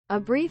A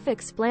brief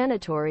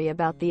explanatory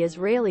about the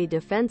Israeli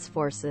Defense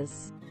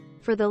Forces.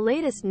 For the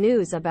latest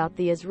news about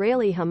the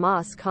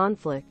Israeli-Hamas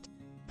conflict,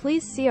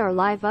 please see our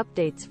live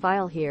updates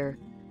file here.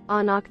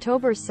 On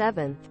October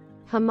 7th,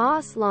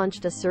 Hamas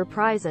launched a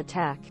surprise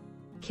attack,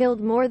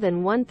 killed more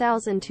than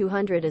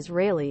 1,200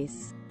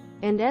 Israelis,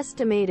 and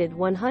estimated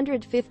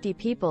 150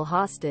 people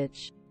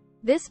hostage.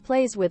 This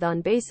plays with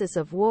on basis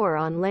of war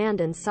on land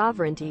and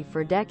sovereignty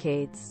for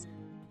decades.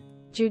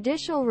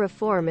 Judicial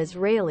reform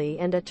Israeli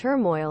and a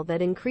turmoil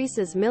that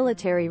increases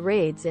military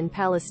raids in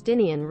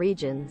Palestinian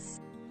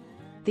regions.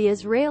 The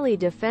Israeli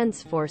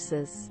Defense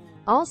Forces,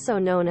 also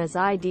known as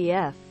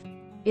IDF,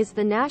 is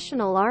the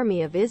National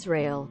Army of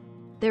Israel.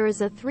 There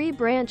is a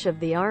three-branch of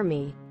the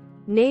Army,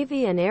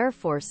 Navy and Air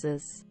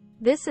Forces.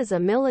 This is a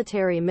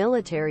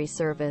military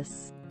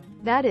service.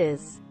 That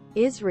is,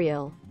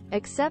 Israel,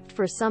 except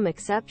for some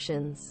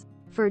exceptions.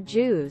 For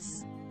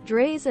Jews,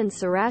 Draze and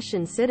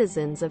Cirassian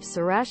citizens of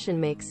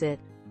Cirassianmakes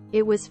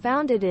it was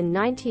founded in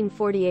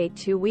 1948,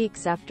 2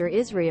 weeks after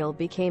Israel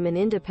became an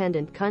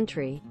independent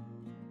country.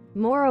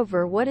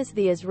 Moreover, what is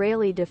the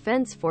Israeli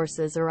Defense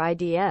Forces or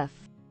IDF?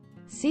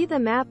 See the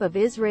map of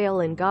Israel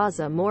and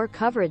Gaza More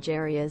coverage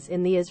areas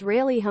in the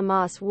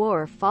Israeli-Hamas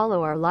War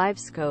Follow our live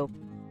scope.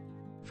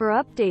 For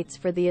updates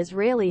for the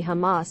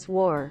Israeli-Hamas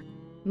War,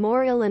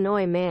 More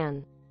Illinois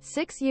man,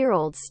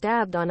 6-year-old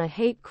stabbed on a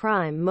hate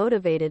crime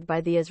motivated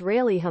by the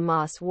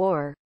Israeli-Hamas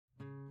war.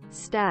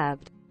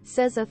 Stabbed,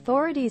 says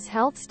authorities.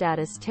 Health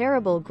status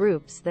terrible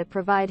groups that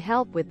provide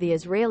help with the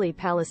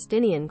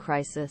Israeli-Palestinian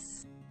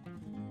crisis.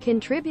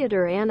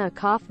 Contributor Anna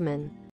Kaufman.